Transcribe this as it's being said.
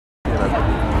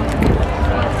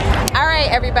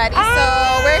Everybody,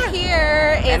 so we're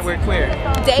here. And we're queer.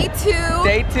 Day 2.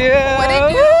 Day 2. What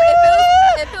it do?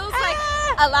 It feels like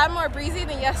a lot more breezy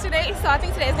than yesterday, so I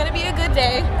think today is gonna be a good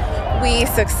day. We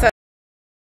success.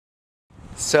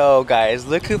 So guys,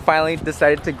 look who finally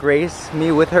decided to grace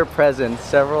me with her presence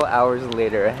several hours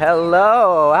later.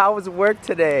 Hello, how was work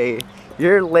today?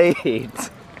 You're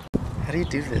late. How do you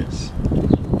do this?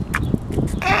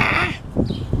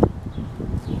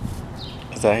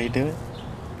 Is that how you do it?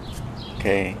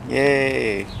 Okay,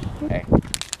 yay. Okay.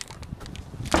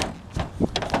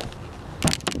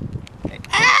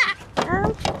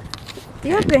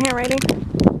 You have good handwriting.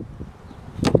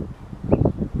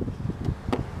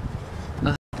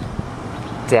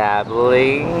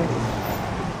 Dabbling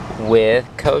with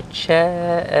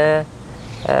Coachella.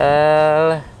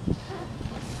 Yes.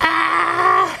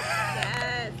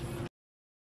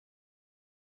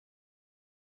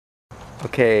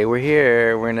 Okay, we're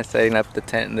here. We're gonna setting up the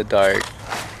tent in the dark.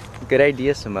 Good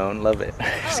idea, Simone. Love it.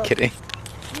 Just kidding.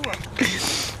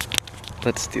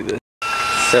 Let's do this.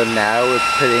 So now we're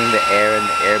putting the air in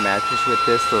the air mattress with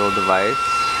this little device.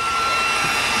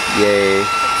 Yay.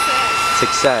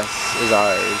 Success is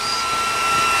ours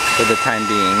for the time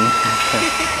being.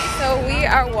 So we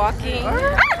are walking.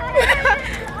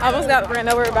 Almost got run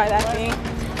over by that thing.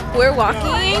 We're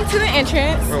walking to the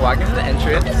entrance. We're walking to the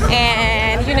entrance.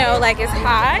 And you know, like it's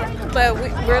hot, but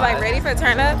we're like ready for a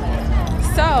turn up.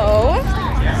 So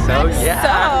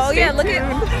yeah,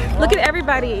 look at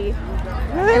everybody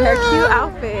in their cute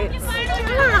outfits.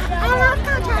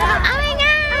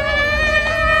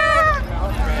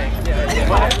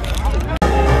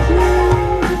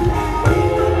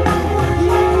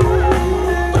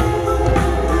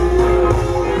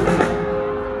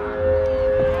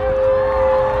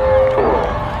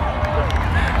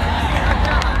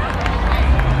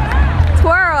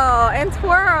 Twirl and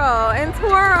twirl and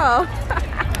twirl.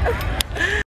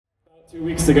 2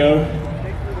 weeks ago,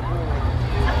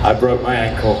 I broke my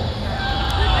ankle.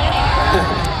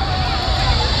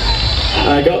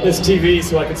 I got this TV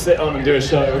so I could sit on and do a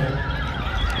show,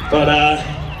 but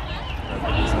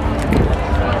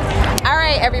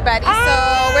Alright everybody,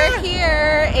 so we're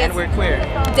here. And we're queer.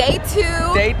 Day 2.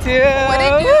 Day 2. What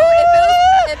it do?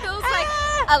 It feels like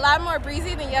a lot more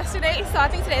breezy than yesterday, so I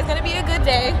think today is gonna be a good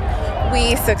day.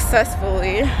 We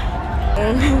successfully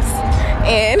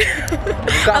and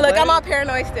look, I'm all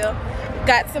paranoid still.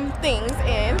 Got some things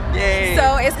in. Yay.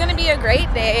 So it's gonna be a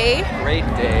great day. Great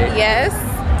day. Yes.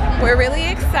 We're really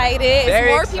excited.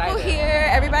 Very It's more excited. people here.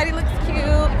 Everybody looks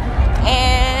cute.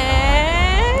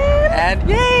 And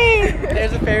yay!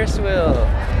 There's a Ferris wheel.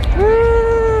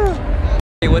 Woo!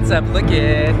 Hey, what's up? Look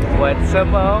at what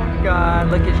Simone got.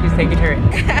 Look at, she's taking her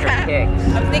pics.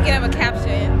 I'm thinking of a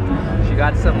caption. She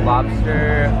got some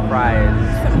lobster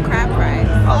fries. Some crab fries.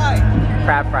 Oh,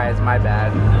 crab fries, my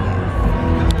bad.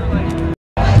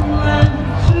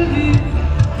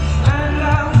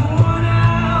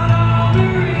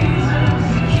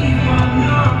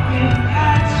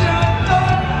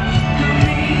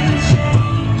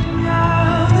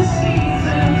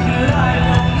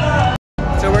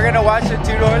 So we're gonna watch the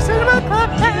two-door cinema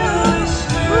club house.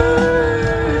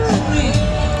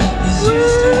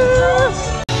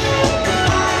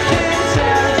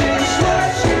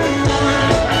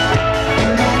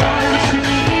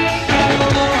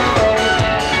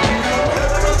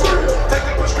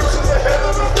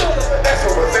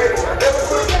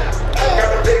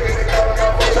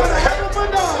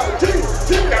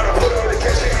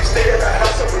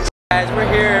 Guys,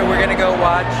 we're here. We're gonna go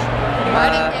watch.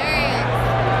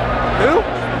 Who?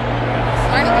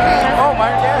 Martin Garrix. Oh,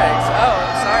 Martin Garrix. Oh,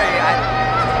 sorry.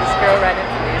 This girl ran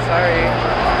into me. Sorry.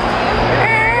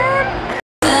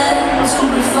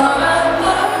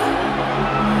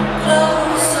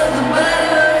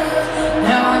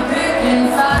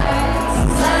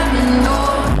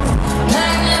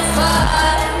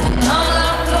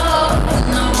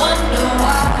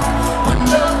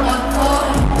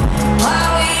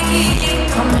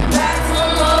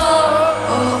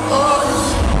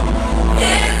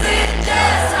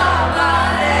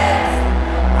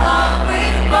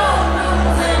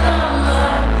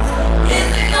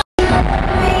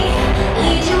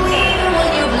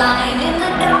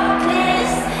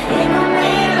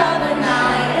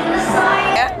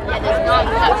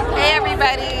 Hey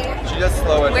everybody. She just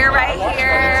slow it. We're right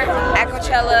here at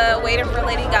Coachella waiting for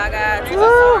Lady Gaga to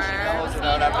perform.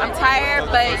 I'm tired,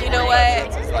 but you know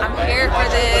what? I'm here for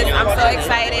this. I'm so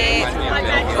excited.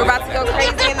 We're about to go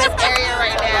crazy in this area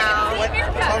right now.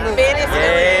 Ben is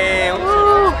Yay!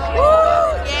 Woo!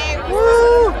 Woo! Yay!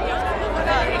 Woo!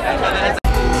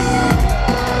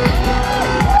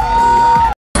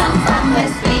 From the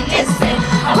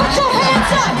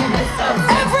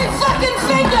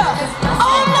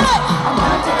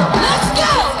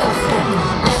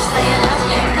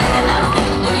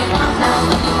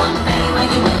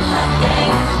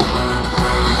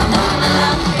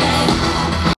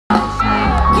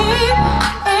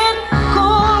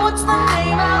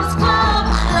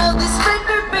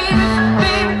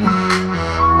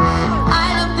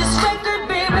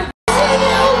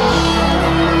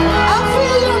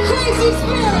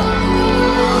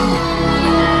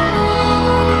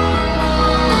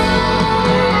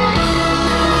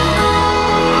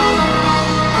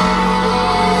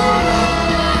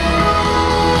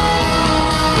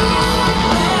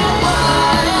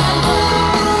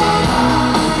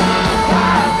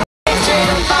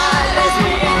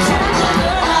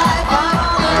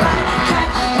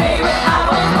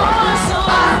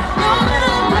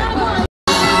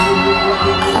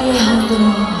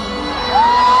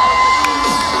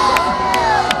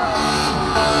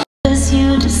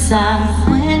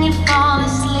When you fall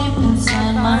asleep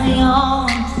inside my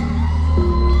arms,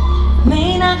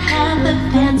 may not have the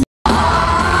fancy.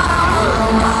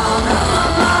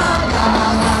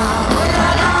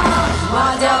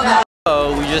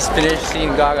 Oh, we just finished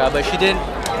seeing Gaga, but she didn't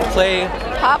play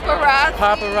Paparazzi.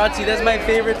 Paparazzi. That's my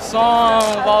favorite song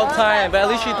of all time. But at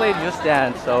least she played Just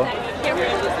Dance, so.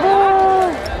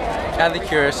 And The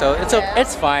Cure, so it's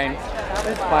fine.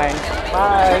 It's fine.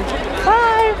 Bye.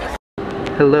 Bye.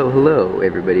 Hello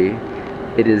everybody.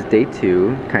 It is day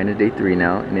 2, kind of day 3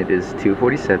 now, and it is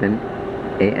 2:47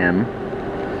 a.m.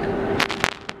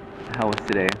 How was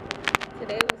today?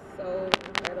 Today was so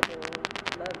incredible.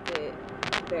 Loved it.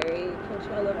 Very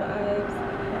Coachella vibes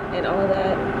and all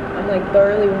that. I'm like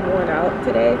thoroughly worn out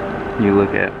today. You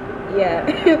look at. Yeah,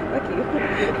 fuck you.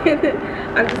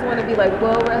 I just want to be like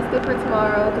well rested for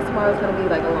tomorrow because tomorrow's gonna be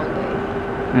like a long day.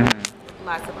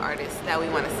 Lots of artists that we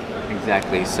want to see.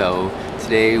 Exactly. So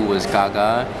today was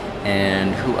Gaga,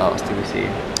 and who else did we see?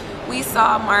 We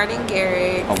saw Martin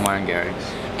Garrix. Oh, Martin Garrix.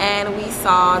 And we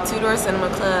saw Two Door Cinema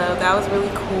Club. That was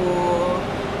really cool.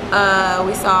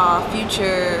 We saw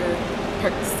Future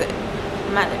Percocet.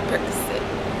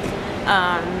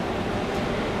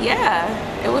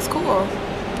 Yeah, it was cool.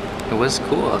 It was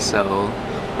cool. So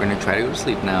we're gonna try to go to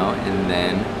sleep now, and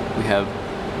then we have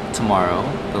tomorrow,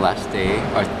 the last day,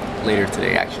 or later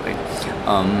today actually.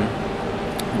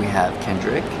 We have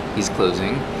Kendrick. He's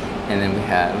closing, and then we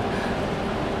have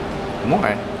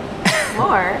more.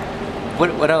 More.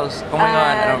 What else? Oh my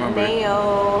god, I don't remember.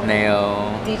 Neo.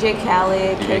 DJ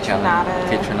Khaled. Kid Tronada.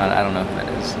 Kid Tronada. I don't know who that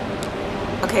is.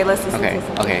 Okay, let's listen to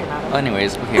some Okay. Kid Tronada. Well,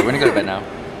 anyways, okay, we're gonna go to bed now.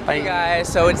 Bye, you guys.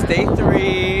 So it's day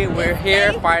 3. We're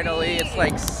here finally. It's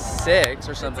like 6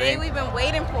 or something. The day we've been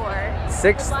waiting for.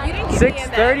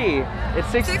 6:30. It's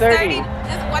 6:30.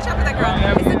 Just watch out for that girl.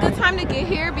 It's a good time to get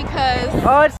here because.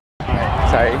 Oh, it's.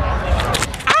 Sorry.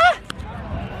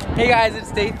 Hey guys,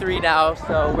 it's day 3 now,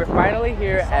 so we're finally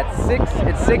here at 6.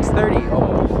 It's 6:30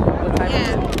 almost. What time is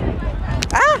it?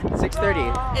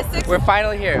 6:30. It's 6. We're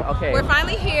finally here. Okay. We're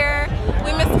finally here.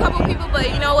 We missed a couple people, but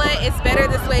you know what? It's better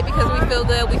this way because we feel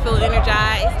good. We feel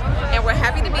energized, and we're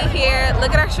happy to be here.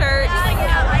 Look at our shirts.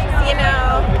 You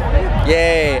know.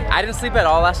 Yay! I didn't sleep at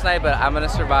all last night, but I'm gonna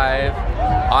survive.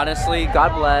 Honestly,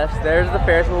 God bless. There's the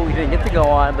Ferris wheel we didn't get to go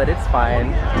on, but it's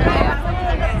fine.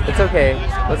 It's okay.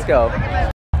 Let's go.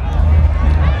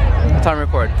 Time to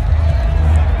record.